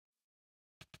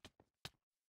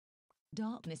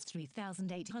Darkness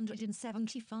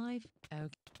 3875. Okay.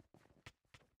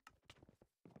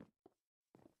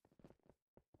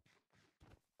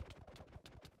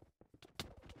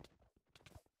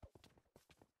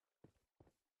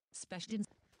 Special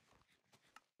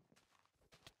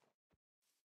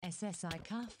SSI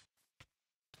Cuff.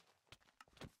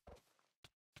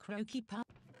 Croaky Pup.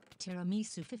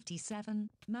 Tiramisu 57.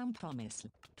 Mount Promise.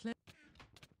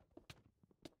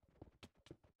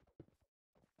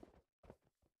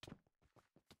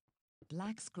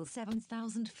 Black Skull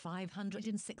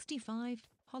 7565.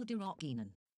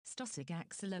 Holderokinen. Stusik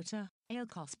Axolota.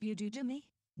 Ailkos Bududami.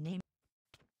 Name.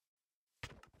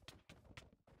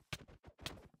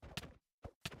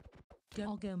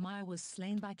 Gorgomire was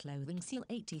slain by Clothing Seal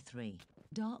 83.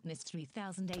 Darkness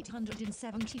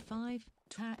 3875.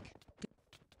 Track.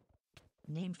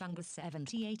 Name Fungus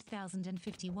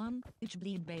 78051.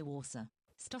 Uchbleed Baywasa.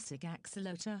 Stusik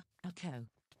Axolota. Ako.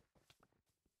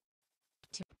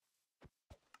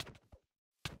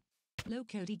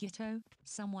 Loco di Gitto.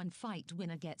 Someone fight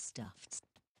winner gets stuffed.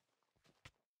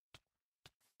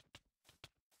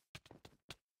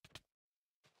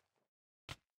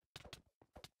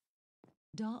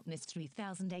 Darkness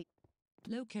 3008.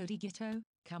 Loco di Gitto.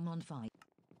 Come on fight.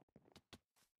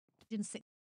 In 6.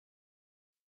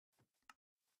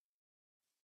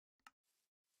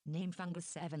 Name Fungus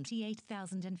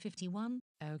 78051.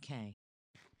 Okay.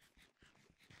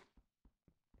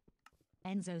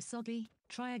 Enzo Soggy,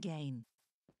 try again.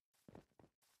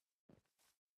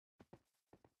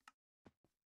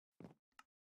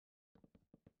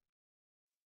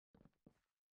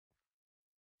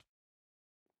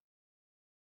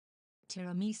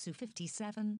 Tiramisu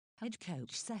 57, Head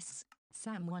Coach Sess,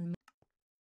 Sam 1.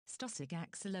 Stusik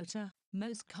Axolota,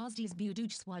 Most Kazdi's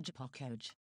Buduj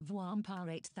Swajapokoj, Vuampar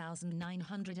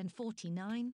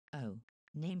 8949, Oh.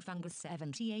 Name Fungus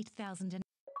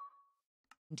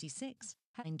 78096,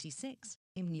 96,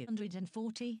 Imnu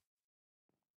 140.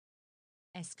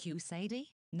 SQ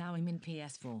Sadie, now I'm in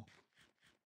PS4.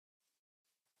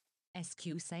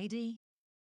 SQ Sadie.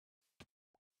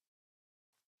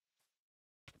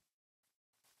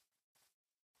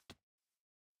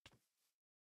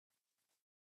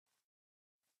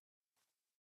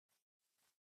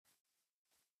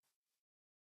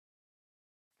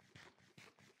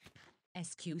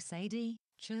 SQ Sadie,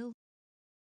 chill.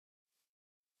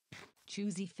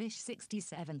 Choosy Fish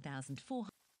 67,400.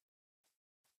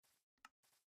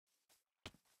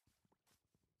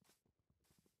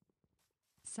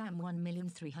 Sam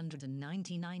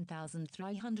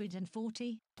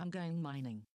 1,399,340. I'm going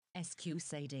mining. SQ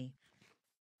Sadie.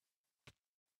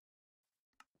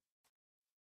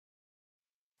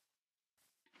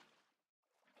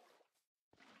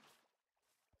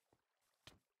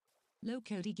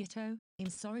 Loco di Gitto, in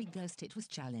Sorry Ghost it was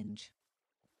challenge.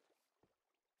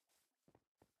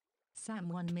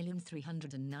 Sam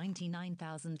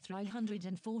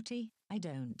 1,399,340, I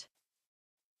don't.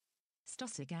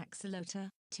 Stusik Axolota,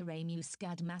 Tiramiu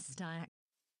Skad Masdiak.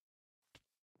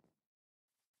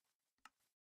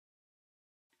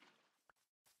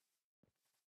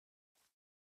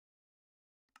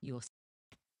 Your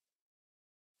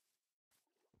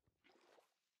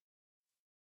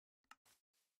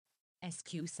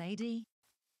SQ Sadie.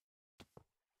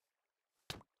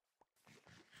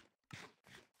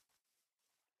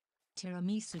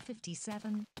 Tiramisu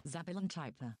 57, Zabilon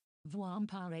Typer,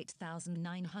 Vuampar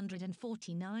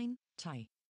 8949, Tai.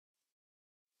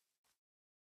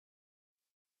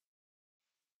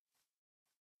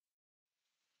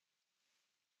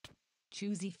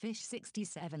 Choosy Fish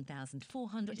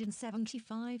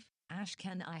 67,475, Ash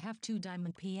can I have 2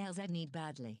 diamond PLZ need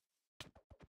badly.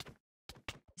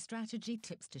 Strategy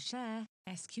tips to share,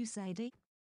 SQ Sadie.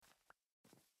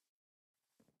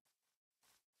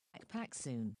 Backpack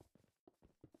soon.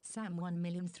 Sam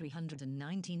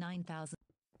 1,399,000.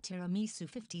 Tiramisu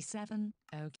 57,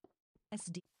 OK.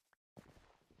 SD.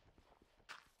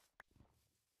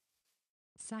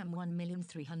 Sam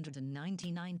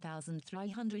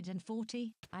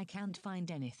 1,399,340, I can't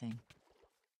find anything.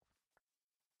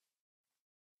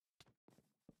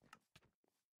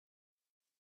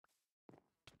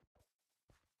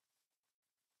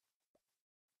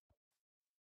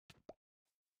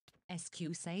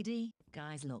 SQ Sadie,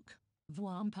 guys look.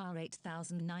 Vuampar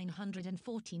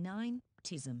 8949,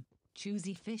 Tism.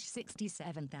 Choosy Fish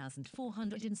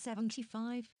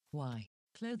 67,475, why?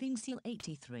 Clothing Seal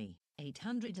 83,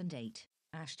 808.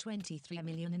 Ash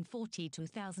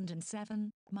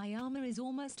 23,042,007, my armor is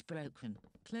almost broken.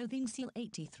 Clothing Seal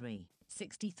 83,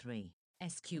 63.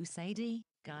 SQ Sadie,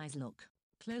 guys look.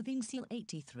 Clothing Seal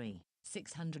 83,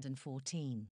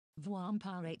 614.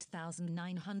 Vampire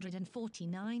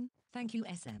 8949, thank you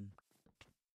SM.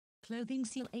 Clothing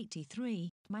Seal 83,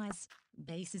 Maz,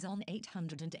 bases on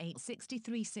 808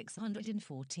 63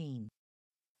 614.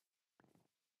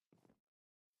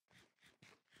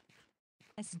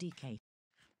 SDK.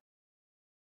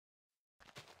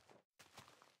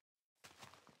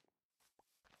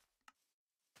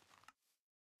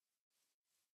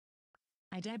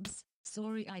 Idebs,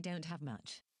 sorry I don't have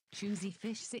much. Choosy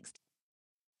Fish 6.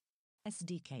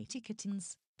 SDK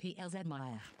Ticketins, PLZ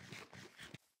Meyer.